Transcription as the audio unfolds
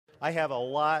I have a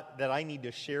lot that I need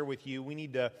to share with you. We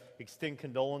need to extend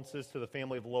condolences to the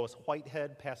family of Lois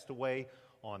Whitehead, passed away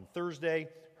on Thursday.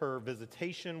 Her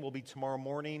visitation will be tomorrow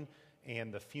morning,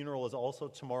 and the funeral is also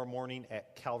tomorrow morning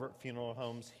at Calvert Funeral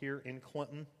Homes here in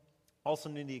Clinton. Also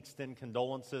need to extend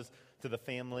condolences to the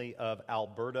family of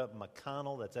Alberta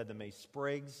McConnell, that's Edna Mae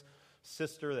Sprague's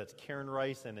sister, that's Karen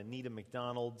Rice and Anita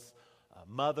McDonald's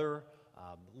mother.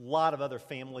 A lot of other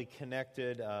family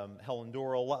connected, Helen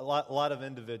Doral, a lot of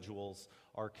individuals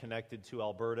are connected to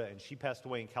Alberta, and she passed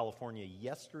away in California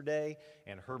yesterday,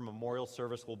 and her memorial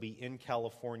service will be in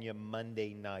California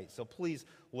Monday night. So please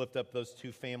lift up those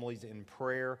two families in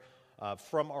prayer.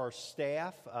 From our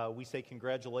staff, we say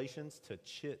congratulations to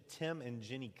Tim and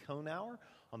Jenny Konauer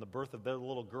on the birth of their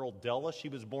little girl, Della. She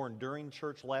was born during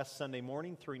church last Sunday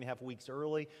morning, 3.5 weeks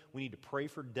early. We need to pray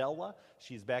for Della.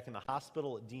 She's back in the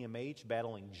hospital at DMH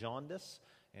battling jaundice.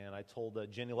 And I told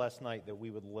Jenny last night that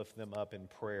we would lift them up in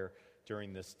prayer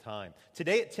during this time.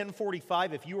 Today at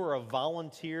 10:45, if you are a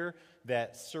volunteer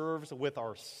that serves with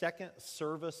our second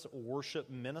service worship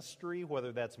ministry,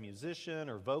 whether that's musician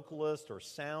or vocalist or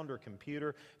sound or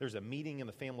computer, there's a meeting in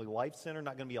the Family Life Center.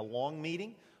 Not going to be a long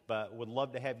meeting, but would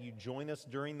love to have you join us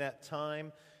during that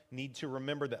time. Need to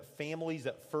remember that Families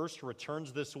at First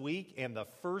returns this week, and the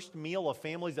first meal of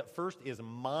Families at First is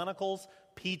Monocle's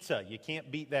Pizza. You can't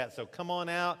beat that, so come on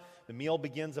out. The meal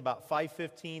begins about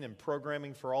 5:15 and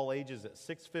programming for all ages at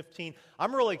 6:15.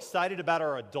 I'm really excited about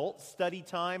our adult study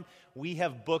time. We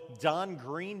have booked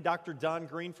Dr. Don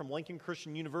Green from Lincoln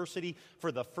Christian University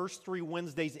for the first 3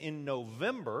 Wednesdays in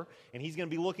November, and he's going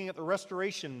to be looking at the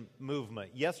restoration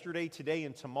movement yesterday, today,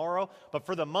 and tomorrow. But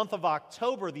for the month of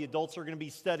October, the adults are going to be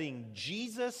studying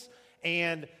Jesus,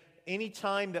 and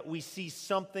anytime that we see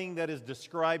something that is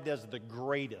described as the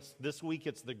greatest. This week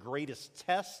it's the greatest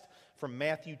test from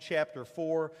Matthew chapter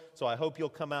 4. So I hope you'll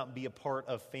come out and be a part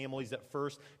of Families at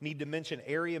First. Need to mention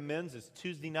Area Men's is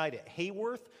Tuesday night at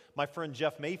Hayworth. My friend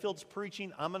Jeff Mayfield's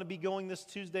preaching. I'm going to be going this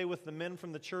Tuesday with the men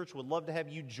from the church. Would love to have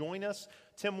you join us.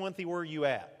 Tim Winthy, where are you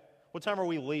at? What time are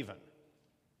we leaving?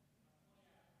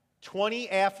 20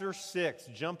 after 6.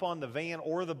 Jump on the van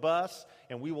or the bus,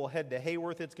 and we will head to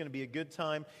Hayworth. It's going to be a good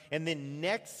time. And then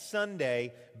next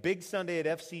Sunday, Big Sunday at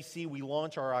FCC, we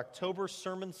launch our October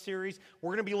sermon series. We're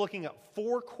going to be looking at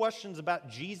 4 questions about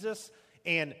Jesus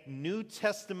and New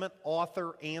Testament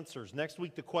author answers. Next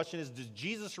week, the question is, does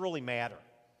Jesus really matter?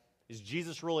 Is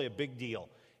Jesus really a big deal?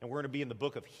 And we're going to be in the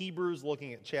book of Hebrews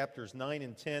looking at chapters 9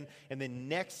 and 10. And then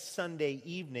next Sunday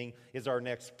evening is our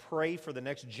next Pray for the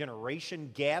Next Generation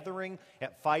gathering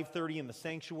at 5:30 in the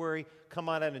sanctuary. Come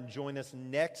on out and join us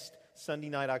next Sunday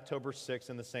night, October 6th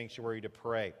in the sanctuary to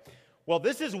pray. Well,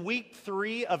 this is week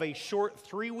 3 of a short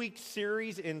 3-week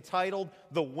series entitled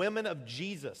The Women of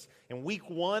Jesus. In week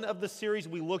 1 of the series,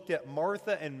 we looked at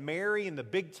Martha and Mary, and the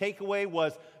big takeaway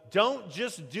was, don't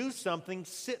just do something,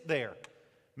 sit there.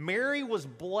 Mary was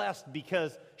blessed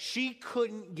because she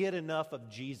couldn't get enough of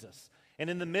Jesus. And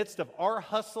in the midst of our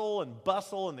hustle and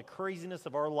bustle and the craziness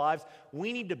of our lives,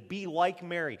 we need to be like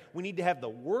Mary. We need to have the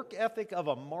work ethic of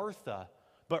a Martha,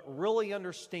 but really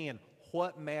understand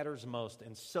what matters most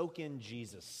and soak in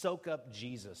Jesus, soak up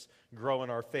Jesus, grow in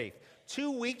our faith.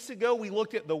 2 weeks ago, we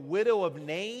looked at the widow of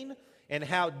Nain and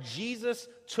how Jesus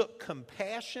took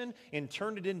compassion and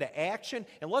turned it into action.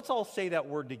 And let's all say that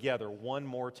word together one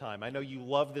more time. I know you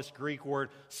love this Greek word,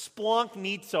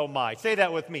 splanchnizomai. Say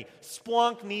that with me,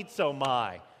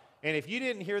 splanchnizomai. And if you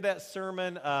didn't hear that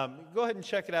sermon, go ahead and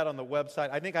check it out on the website.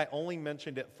 I think I only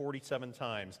mentioned it 47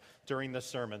 times during the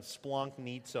sermon,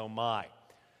 splanchnizomai.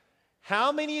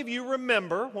 How many of you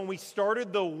remember when we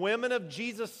started the Women of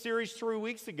Jesus series 3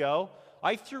 weeks ago,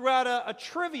 I threw out a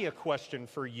trivia question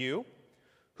for you.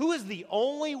 Who is the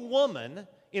only woman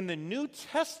in the New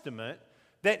Testament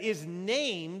that is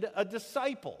named a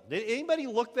disciple? Did anybody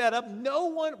look that up? No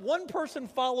one. One person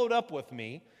followed up with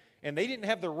me, and they didn't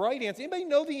have the right answer. Anybody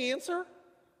know the answer?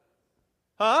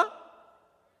 Huh?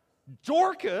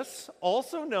 Dorcas,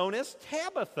 also known as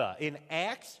Tabitha, in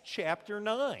Acts chapter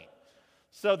 9.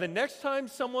 So the next time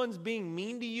someone's being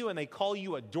mean to you and they call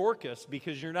you a Dorcas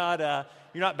because you're not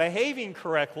behaving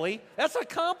correctly, that's a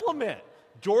compliment.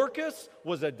 Dorcas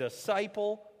was a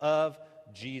disciple of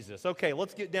Jesus. Okay,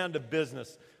 let's get down to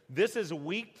business. This is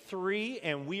week 3,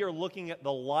 and we are looking at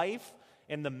the life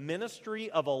and the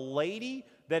ministry of a lady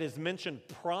that is mentioned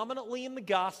prominently in the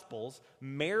Gospels,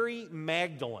 Mary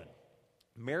Magdalene.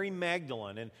 Mary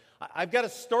Magdalene. And I've got to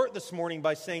start this morning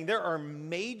by saying there are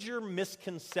major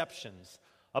misconceptions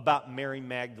about Mary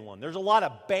Magdalene. There's a lot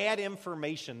of bad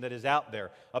information that is out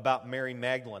there about Mary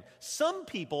Magdalene. Some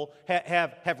people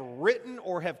have written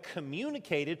or have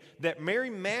communicated that Mary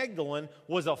Magdalene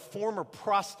was a former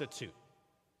prostitute.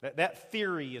 That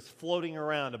theory is floating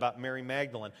around about Mary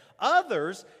Magdalene.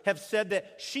 Others have said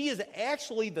that she is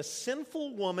actually the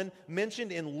sinful woman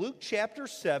mentioned in Luke chapter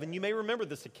 7. You may remember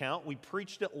this account. We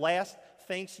preached it last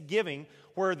Thanksgiving,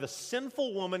 where the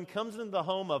sinful woman comes into the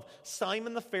home of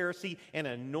Simon the Pharisee and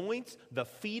anoints the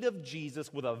feet of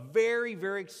Jesus with a very,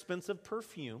 very expensive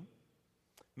perfume.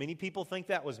 Many people think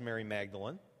that was Mary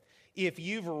Magdalene. If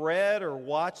you've read or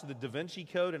watched the Da Vinci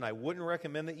Code, and I wouldn't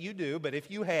recommend that you do, but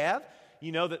if you have,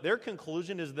 you know that their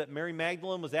conclusion is that Mary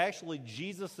Magdalene was actually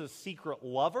Jesus' secret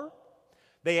lover.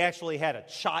 They actually had a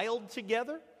child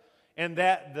together, and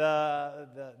that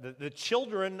the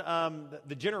children,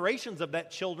 the generations of that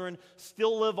children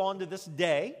still live on to this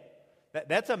day.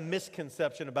 That's a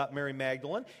misconception about Mary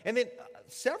Magdalene. And then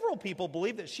several people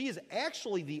believe that she is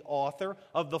actually the author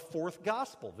of the fourth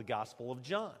gospel, the Gospel of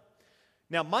John.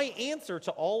 Now, my answer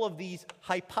to all of these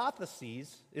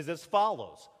hypotheses is as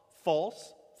follows: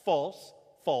 false, false,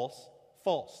 false,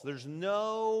 false. There's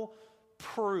no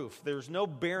proof, there's no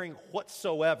bearing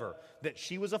whatsoever that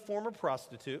she was a former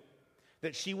prostitute,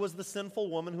 that she was the sinful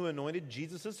woman who anointed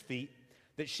Jesus' feet,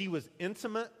 that she was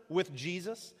intimate with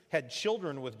Jesus, had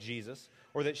children with Jesus,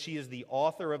 or that she is the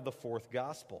author of the fourth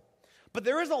gospel. But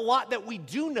there is a lot that we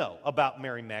do know about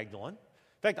Mary Magdalene.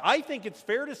 In fact, I think it's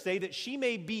fair to say that she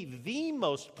may be the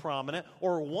most prominent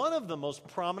or one of the most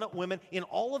prominent women in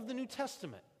all of the New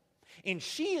Testament. And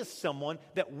she is someone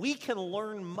that we can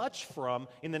learn much from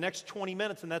in the next 20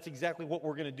 minutes, and that's exactly what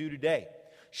we're going to do today.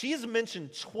 She is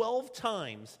mentioned 12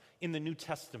 times in the New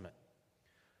Testament.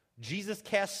 Jesus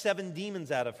cast 7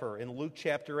 demons out of her in Luke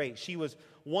chapter 8. She was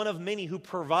one of many who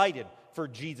provided for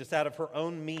Jesus out of her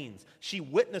own means. She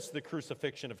witnessed the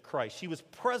crucifixion of Christ. She was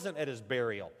present at his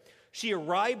burial. She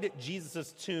arrived at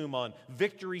Jesus' tomb on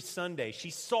Victory Sunday. She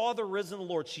saw the risen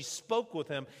Lord. She spoke with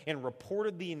him and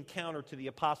reported the encounter to the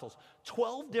apostles.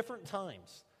 12 different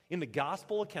times in the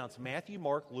gospel accounts, Matthew,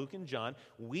 Mark, Luke, and John,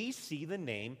 we see the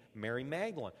name Mary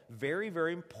Magdalene. Very,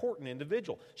 very important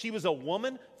individual. She was a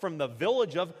woman from the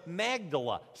village of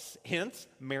Magdala, hence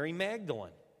Mary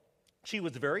Magdalene. She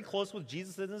was very close with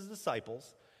Jesus and his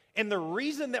disciples. And the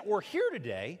reason that we're here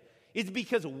today is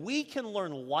because we can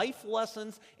learn life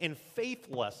lessons and faith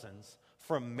lessons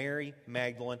from Mary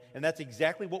Magdalene. And that's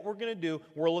exactly what we're going to do.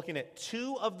 We're looking at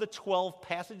 2 of the 12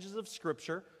 passages of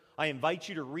Scripture. I invite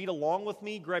you to read along with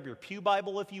me. Grab your pew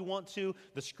Bible if you want to.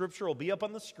 The Scripture will be up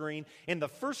on the screen. And the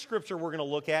first Scripture we're going to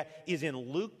look at is in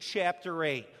Luke chapter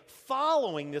 8,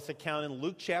 following this account in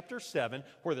Luke chapter 7,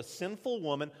 where the sinful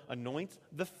woman anoints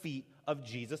the feet of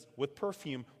Jesus with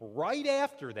perfume. Right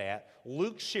after that,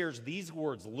 Luke shares these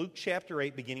words. Luke chapter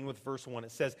 8, beginning with verse 1.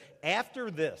 It says,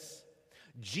 "After this,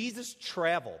 Jesus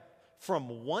traveled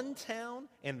from one town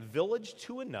and village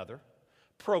to another,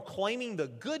 proclaiming the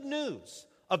good news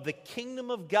of the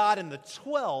kingdom of God, and the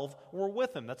 12 were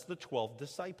with him." That's the 12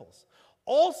 disciples.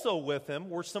 Also with him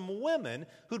were some women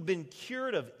who'd been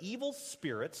cured of evil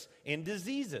spirits and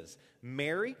diseases.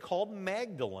 Mary, called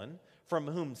Magdalene, from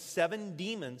whom 7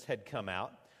 demons had come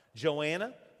out.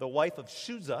 Joanna, the wife of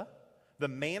Chuza, the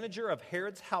manager of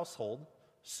Herod's household.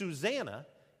 Susanna,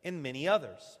 and many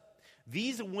others.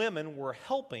 These women were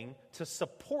helping to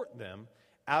support them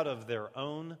out of their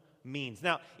own means.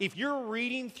 Now, if you're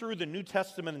reading through the New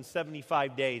Testament in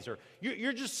 75 days, or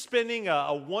you're just spending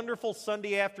a wonderful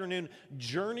Sunday afternoon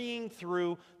journeying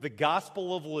through the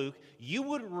Gospel of Luke, you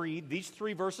would read these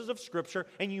 3 verses of Scripture,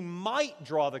 and you might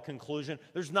draw the conclusion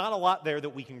there's not a lot there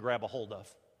that we can grab a hold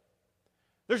of.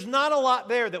 There's not a lot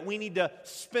there that we need to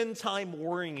spend time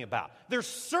worrying about. There's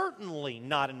certainly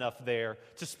not enough there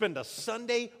to spend a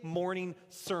Sunday morning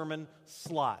sermon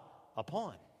slot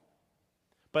upon.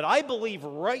 But I believe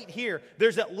right here,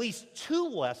 there's at least 2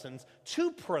 lessons,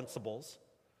 2 principles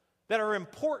that are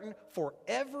important for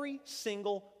every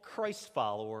single Christ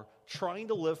follower trying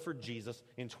to live for Jesus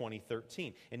in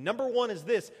 2013. And number 1 is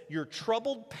this: your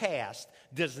troubled past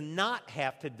does not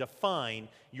have to define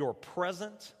your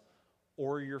present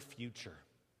or your future.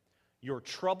 Your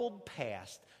troubled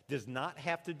past does not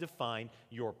have to define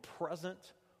your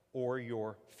present or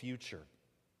your future.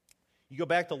 You go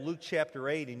back to Luke chapter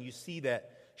 8 and you see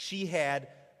that she had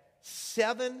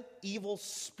 7 evil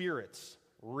spirits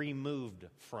removed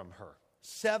from her.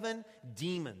 7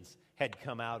 demons had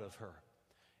come out of her.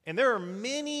 And there are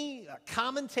many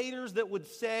commentators that would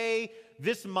say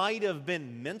this might have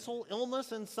been mental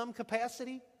illness in some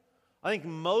capacity. I think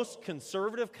most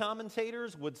conservative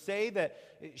commentators would say that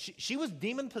she was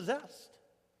demon-possessed.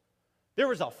 There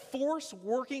was a force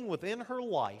working within her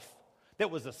life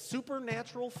that was a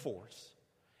supernatural force,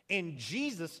 and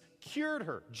Jesus cured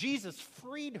her. Jesus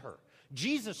freed her.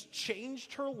 Jesus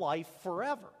changed her life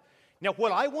forever. Now,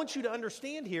 what I want you to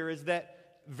understand here is that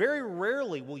very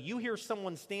rarely will you hear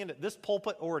someone stand at this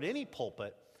pulpit or at any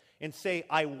pulpit and say,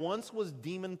 I once was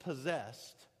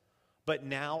demon-possessed, but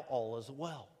now all is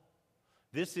well.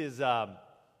 This is a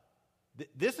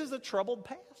troubled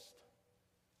past.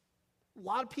 A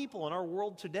lot of people in our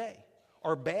world today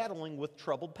are battling with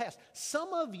troubled past.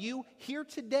 Some of you here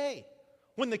today,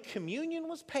 when the communion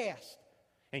was passed,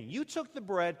 and you took the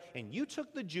bread and you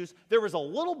took the juice, there was a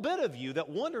little bit of you that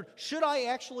wondered, should I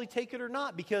actually take it or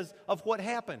not because of what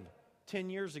happened 10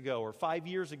 years ago or 5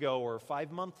 years ago or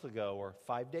 5 months ago or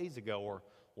 5 days ago or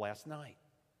last night.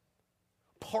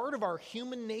 Part of our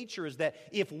human nature is that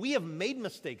if we have made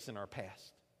mistakes in our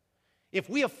past, if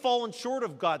we have fallen short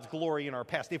of God's glory in our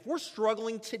past, if we're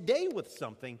struggling today with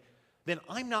something, then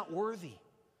I'm not worthy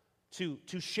to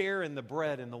share in the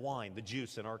bread and the wine, the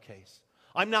juice in our case.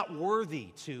 I'm not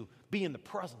worthy to be in the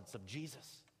presence of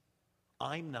Jesus.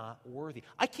 I'm not worthy.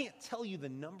 I can't tell you the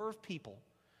number of people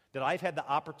that I've had the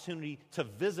opportunity to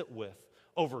visit with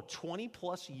over 20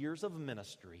 plus years of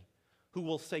ministry who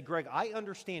will say, Greg, I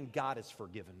understand God has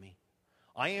forgiven me.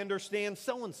 I understand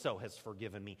so-and-so has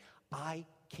forgiven me. I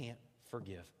can't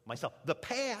forgive myself. The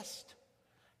past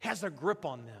has a grip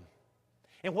on them.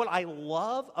 And what I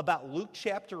love about Luke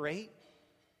chapter 8,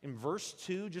 in verse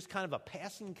 2, just kind of a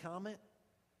passing comment,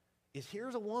 is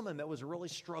here's a woman that was really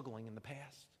struggling in the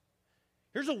past.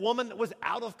 Here's a woman that was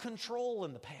out of control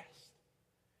in the past.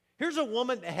 Here's a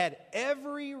woman that had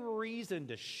every reason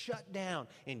to shut down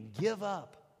and give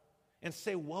up and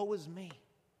say, woe is me.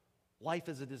 Life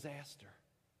is a disaster.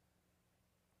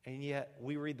 And yet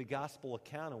we read the gospel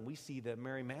account and we see that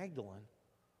Mary Magdalene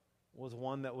was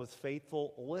one that was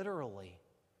faithful literally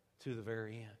to the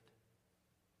very end.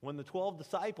 When the 12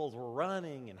 disciples were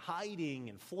running and hiding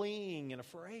and fleeing and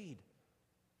afraid,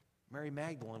 Mary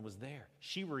Magdalene was there.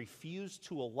 She refused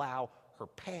to allow her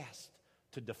past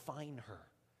to define her.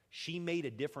 She made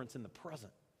a difference in the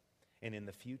present and in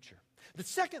the future. The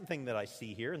second thing that I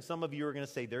see here, and some of you are going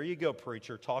to say, there you go,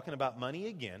 preacher, talking about money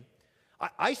again.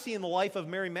 I see in the life of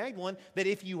Mary Magdalene that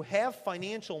if you have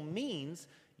financial means,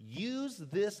 use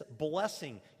this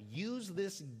blessing, use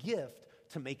this gift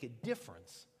to make a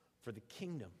difference for the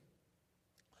kingdom.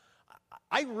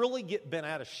 I really get bent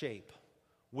out of shape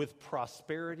with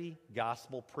prosperity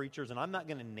gospel preachers, and I'm not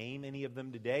going to name any of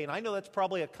them today, and I know that's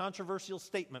probably a controversial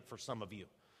statement for some of you.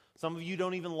 Some of you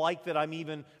don't even like that I'm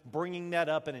even bringing that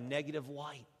up in a negative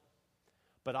light.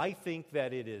 But I think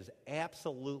that it is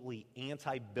absolutely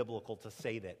anti-biblical to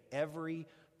say that every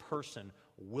person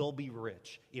will be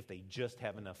rich if they just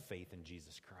have enough faith in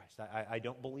Jesus Christ. I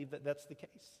don't believe that that's the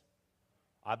case.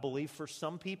 I believe for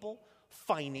some people,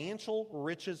 financial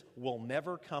riches will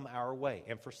never come our way.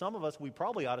 And for some of us, we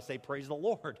probably ought to say, praise the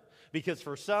Lord, because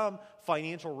for some,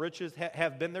 financial riches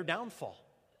have been their downfall.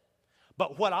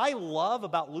 But what I love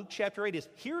about Luke chapter 8 is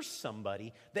here's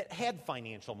somebody that had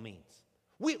financial means.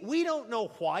 We don't know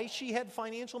why she had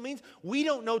financial means. We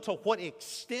don't know to what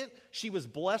extent she was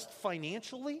blessed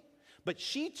financially. But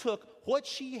she took what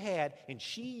she had and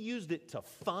she used it to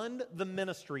fund the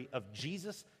ministry of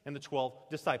Jesus and the 12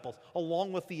 disciples,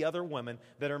 along with the other women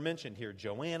that are mentioned here,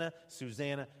 Joanna,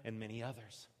 Susanna, and many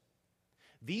others.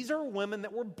 These are women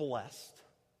that were blessed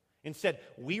and said,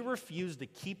 we refuse to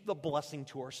keep the blessing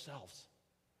to ourselves.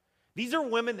 These are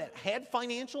women that had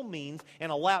financial means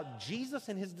and allowed Jesus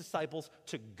and his disciples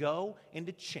to go and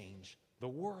to change the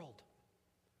world.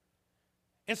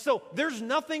 And so there's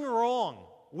nothing wrong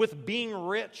with being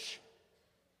rich.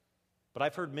 But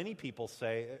I've heard many people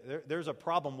say there's a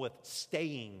problem with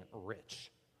staying rich,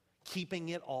 keeping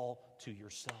it all to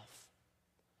yourself.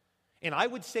 And I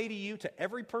would say to you, to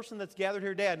every person that's gathered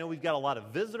here today, I know we've got a lot of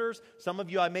visitors. Some of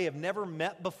you I may have never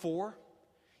met before.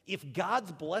 If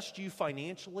God's blessed you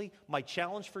financially, my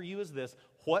challenge for you is this: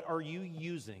 what are you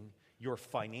using your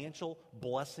financial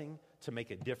blessing to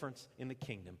make a difference in the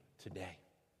kingdom today?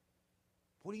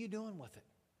 What are you doing with it?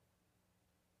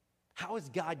 How is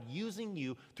God using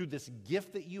you through this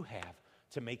gift that you have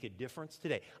to make a difference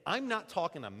today? I'm not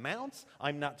talking amounts.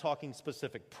 I'm not talking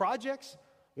specific projects.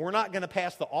 We're not going to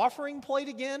pass the offering plate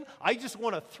again. I just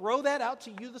want to throw that out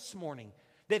to you this morning,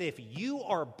 that if you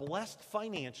are blessed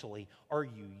financially, are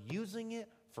you using it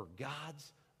for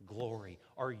God's glory?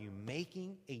 Are you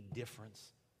making a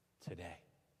difference today?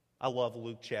 I love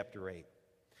Luke chapter 8.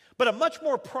 But a much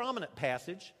more prominent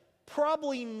passage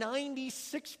Probably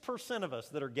 96% of us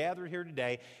that are gathered here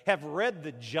today have read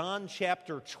the John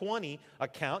chapter 20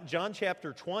 account. John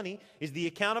chapter 20 is the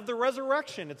account of the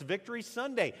resurrection. It's Victory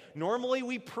Sunday. Normally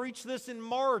we preach this in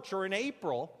March or in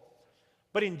April.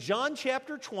 But in John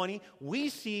chapter 20, we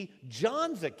see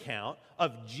John's account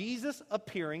of Jesus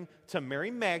appearing to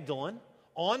Mary Magdalene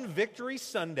on Victory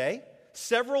Sunday.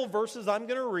 Several verses I'm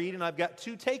going to read, and I've got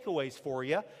 2 takeaways for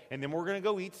you, and then we're going to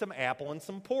go eat some apple and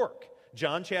some pork.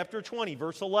 John chapter 20,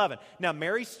 verse 11. Now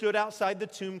Mary stood outside the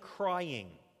tomb crying.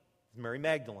 Mary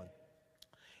Magdalene.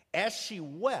 As she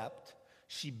wept,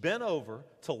 she bent over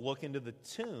to look into the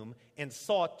tomb and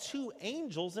saw 2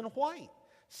 angels in white,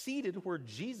 seated where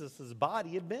Jesus' body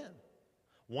had been,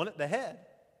 one at the head,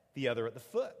 the other at the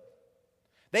foot.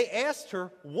 They asked her,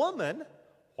 "Woman,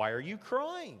 why are you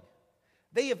crying?"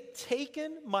 "They have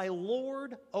taken my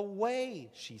Lord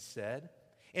away," she said,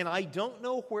 "and I don't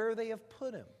know where they have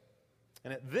put him."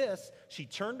 And at this, she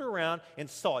turned around and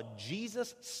saw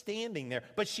Jesus standing there,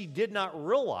 but she did not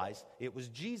realize it was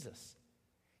Jesus.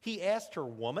 He asked her,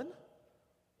 "Woman,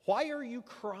 why are you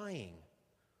crying?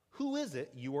 Who is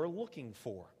it you are looking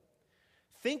for?"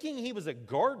 Thinking he was the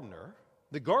gardener,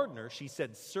 she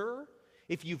said, "Sir,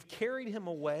 if you've carried him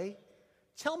away,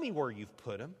 tell me where you've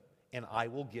put him, and I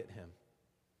will get him."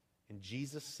 And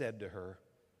Jesus said to her,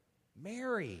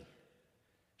 "Mary."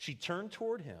 She turned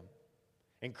toward him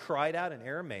and cried out in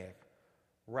Aramaic,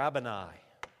 "Rabboni,"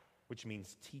 which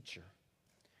means teacher.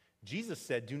 Jesus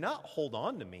said, "Do not hold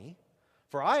on to me,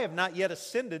 for I have not yet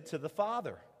ascended to the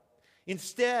Father.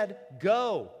 Instead,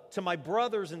 go to my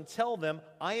brothers and tell them,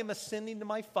 I am ascending to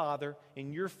my Father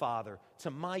and your Father, to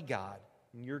my God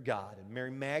and your God." And Mary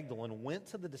Magdalene went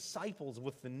to the disciples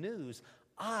with the news,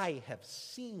 "I have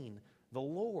seen the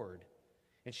Lord."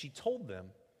 And she told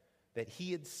them that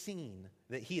he had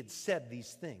said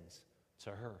these things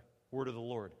to her. Word of the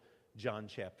Lord, John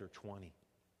chapter 20.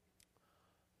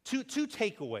 Two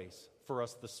takeaways for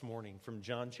us this morning from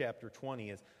John chapter 20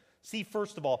 is, see,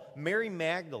 first of all, Mary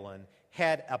Magdalene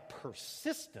had a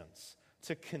persistence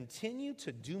to continue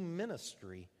to do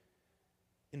ministry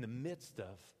in the midst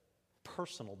of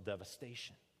personal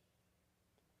devastation.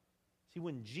 See,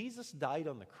 when Jesus died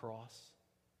on the cross,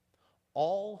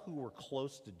 all who were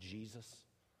close to Jesus,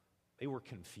 they were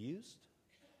confused.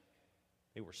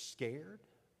 They were scared.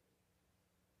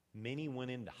 Many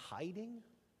went into hiding,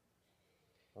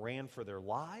 ran for their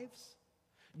lives.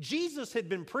 Jesus had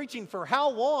been preaching for how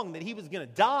long that he was going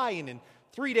to die and in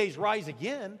 3 days rise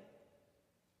again.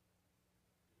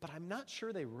 But I'm not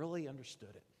sure they really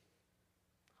understood it.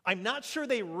 I'm not sure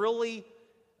they really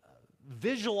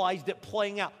visualized it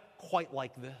playing out quite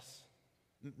like this.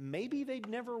 Maybe they'd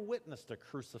never witnessed a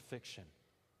crucifixion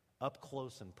up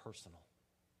close and personal.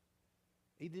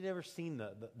 Maybe they'd never seen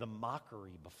the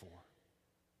mockery before,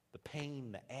 the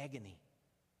pain, the agony.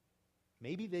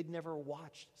 Maybe they'd never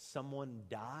watched someone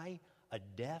die a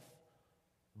death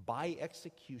by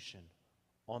execution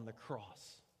on the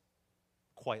cross,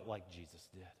 quite like Jesus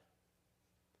did.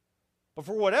 But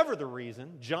for whatever the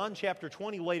reason, John chapter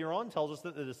 20 later on tells us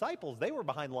that the disciples, they were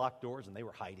behind locked doors and they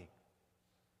were hiding.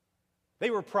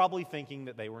 They were probably thinking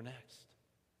that they were next.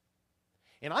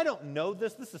 And I don't know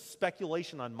this is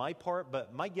speculation on my part,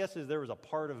 but my guess is there was a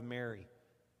part of Mary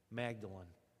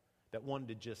Magdalene that wanted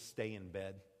to just stay in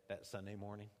bed that Sunday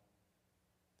morning.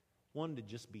 Wanted to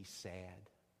just be sad.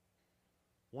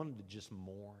 Wanted to just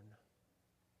mourn.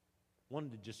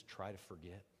 Wanted to just try to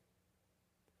forget.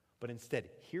 But instead,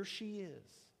 here she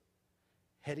is,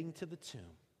 heading to the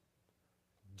tomb,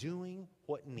 doing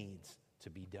what needs to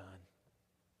be done.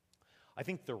 I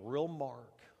think the real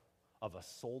mark of a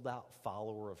sold-out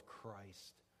follower of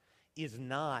Christ is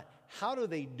not how do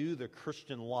they do the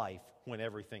Christian life when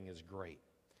everything is great.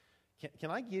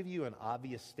 Can I give you an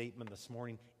obvious statement this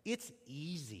morning? It's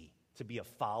easy to be a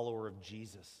follower of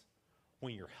Jesus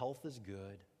when your health is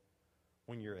good,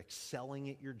 when you're excelling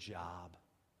at your job,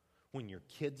 when your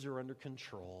kids are under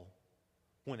control,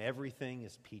 when everything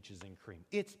is peaches and cream.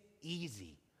 It's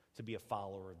easy to be a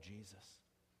follower of Jesus.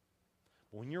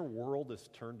 But when your world is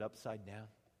turned upside down,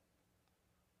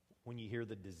 when you hear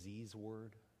the disease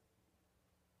word,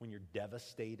 when you're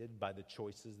devastated by the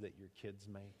choices that your kids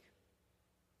make,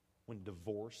 when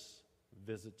divorce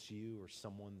visits you or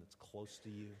someone that's close to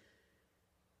you,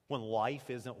 when life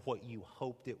isn't what you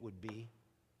hoped it would be,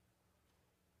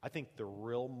 I think the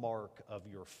real mark of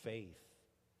your faith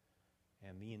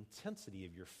and the intensity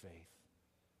of your faith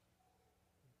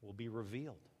will be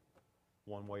revealed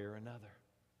one way or another.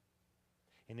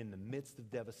 And in the midst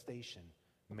of devastation,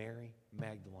 Mary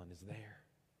Magdalene is there,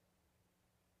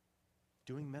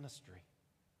 doing ministry,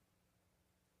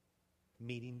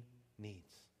 meeting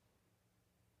needs.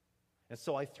 And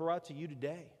so I throw out to you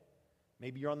today.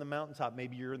 Maybe you're on the mountaintop.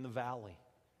 Maybe you're in the valley.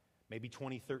 Maybe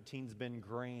 2013's been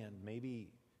grand. Maybe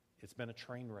it's been a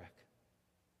train wreck.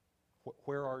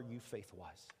 Where are you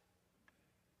faith-wise?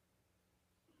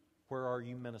 Where are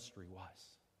you ministry-wise?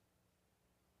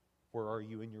 Where are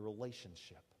you in your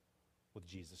relationship with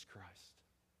Jesus Christ?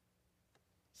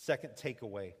 Second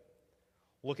takeaway,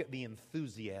 look at the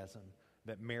enthusiasm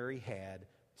that Mary had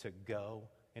to go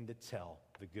and to tell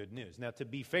the good news. Now, to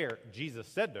be fair, Jesus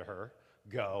said to her,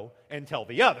 go and tell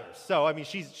the others. So, I mean,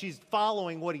 she's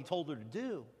following what he told her to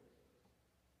do.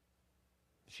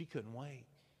 She couldn't wait.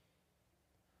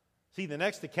 See, the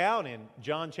next account in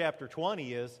John chapter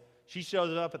 20 is she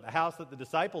shows up at the house that the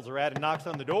disciples are at and knocks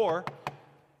on the door,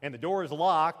 and the door is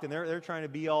locked, and they're trying to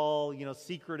be all,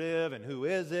 secretive, and who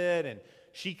is it? And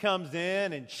she comes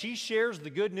in, and she shares the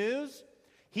good news.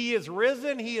 He is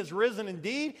risen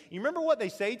indeed. You remember what they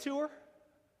say to her?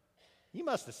 You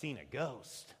must have seen a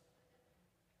ghost.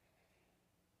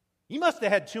 You must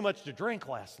have had too much to drink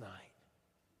last night.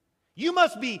 You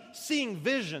must be seeing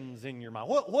visions in your mind.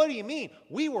 What do you mean?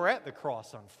 We were at the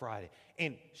cross on Friday.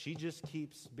 And she just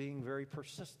keeps being very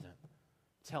persistent,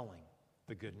 telling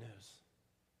the good news.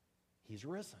 He's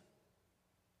risen.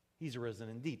 He's risen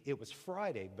indeed. It was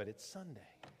Friday, but it's Sunday.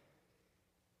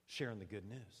 Sharing the good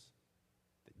news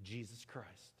that Jesus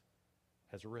Christ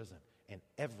has risen and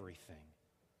everything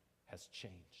has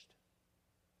changed.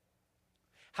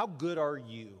 How good are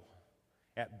you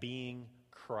at being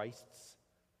Christ's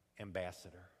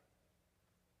ambassador?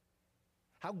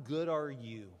 How good are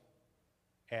you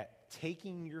at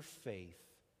taking your faith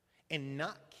and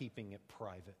not keeping it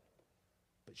private,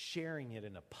 but sharing it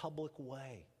in a public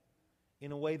way,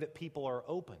 in a way that people are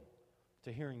open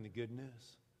to hearing the good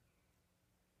news?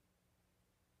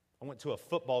 I went to a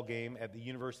football game at the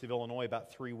University of Illinois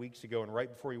about 3 weeks ago, and right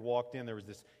before you walked in, there was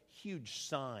this huge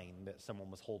sign that someone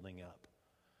was holding up.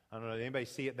 I don't know, did anybody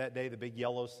see it that day, the big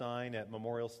yellow sign at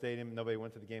Memorial Stadium? Nobody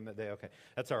went to the game that day? Okay,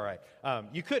 that's all right.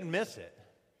 You couldn't miss it.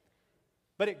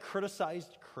 But it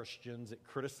criticized Christians. It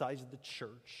criticized the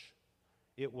church.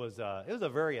 It was a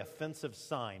very offensive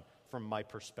sign from my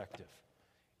perspective.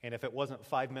 And if it wasn't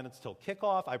 5 minutes till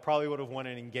kickoff, I probably would have went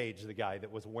and engaged the guy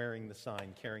that was wearing the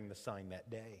sign, carrying the sign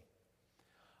that day.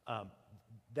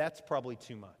 That's probably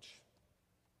too much.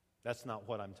 That's not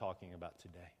what I'm talking about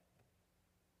today.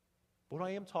 What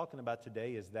I am talking about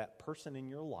today is that person in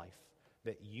your life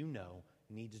that you know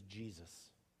needs Jesus.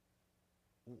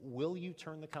 Will you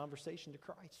turn the conversation to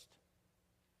Christ?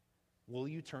 Will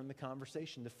you turn the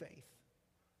conversation to faith?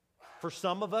 For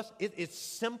some of us, it's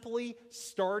simply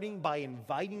starting by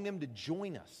inviting them to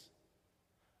join us.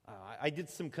 I did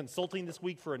some consulting this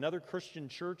week for another Christian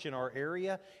church in our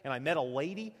area, and I met a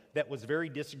lady that was very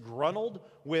disgruntled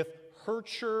with her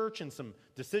church and some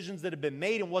decisions that had been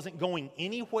made and wasn't going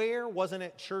anywhere, wasn't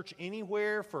at church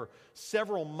anywhere for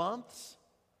several months.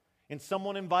 And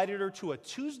someone invited her to a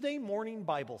Tuesday morning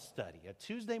Bible study. A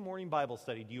Tuesday morning Bible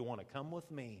study. Do you want to come with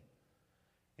me?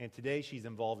 And today she's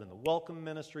involved in the welcome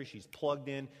ministry. She's plugged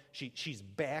in. She's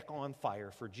back on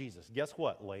fire for Jesus. Guess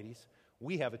what, ladies?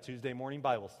 We have a Tuesday morning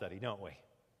Bible study, don't we?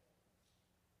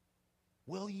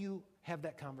 Will you have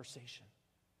that conversation?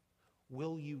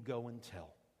 Will you go and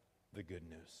tell the good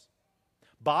news?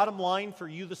 Bottom line for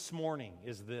you this morning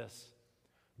is this.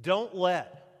 Don't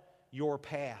let your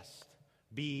past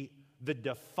be the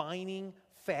defining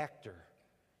factor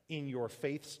in your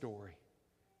faith story,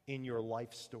 in your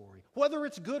life story, whether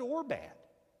it's good or bad.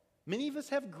 Many of us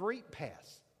have great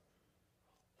pasts.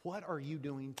 What are you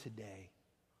doing today?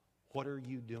 What are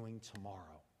you doing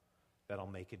tomorrow that'll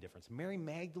make a difference? Mary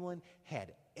Magdalene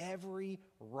had every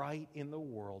right in the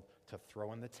world to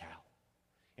throw in the towel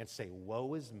and say,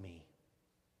 woe is me.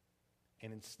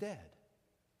 And instead, it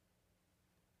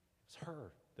was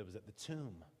her that was at the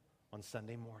tomb on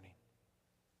Sunday morning.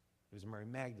 It was Mary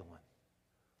Magdalene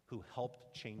who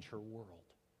helped change her world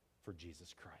for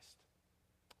Jesus Christ.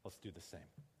 Let's do the same.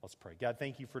 Let's pray. God,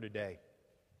 thank you for today.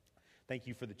 Thank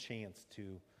you for the chance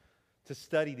to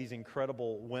study these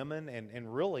incredible women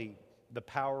and really the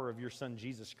power of your Son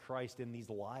Jesus Christ in these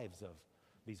lives of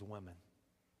these women.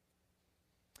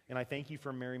 And I thank you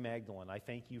for Mary Magdalene. I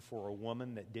thank you for a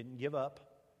woman that didn't give up,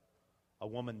 a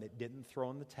woman that didn't throw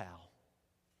in the towel,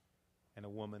 and a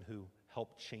woman who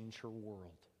helped change her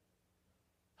world.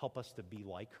 Help us to be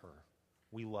like her.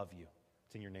 We love you.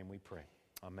 It's in your name we pray.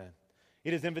 Amen.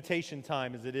 It is invitation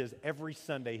time as it is every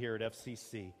Sunday here at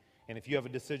FCC. And if you have a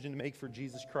decision to make for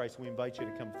Jesus Christ, we invite you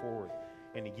to come forward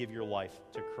and to give your life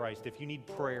to Christ. If you need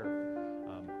prayer,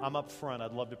 I'm up front.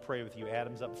 I'd love to pray with you.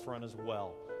 Adam's up front as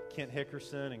well. Kent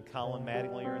Hickerson and Colin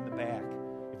Mattingly are in the back.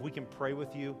 If we can pray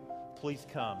with you, Please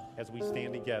come as we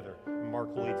stand together and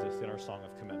Mark leads us in our song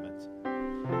of commitment.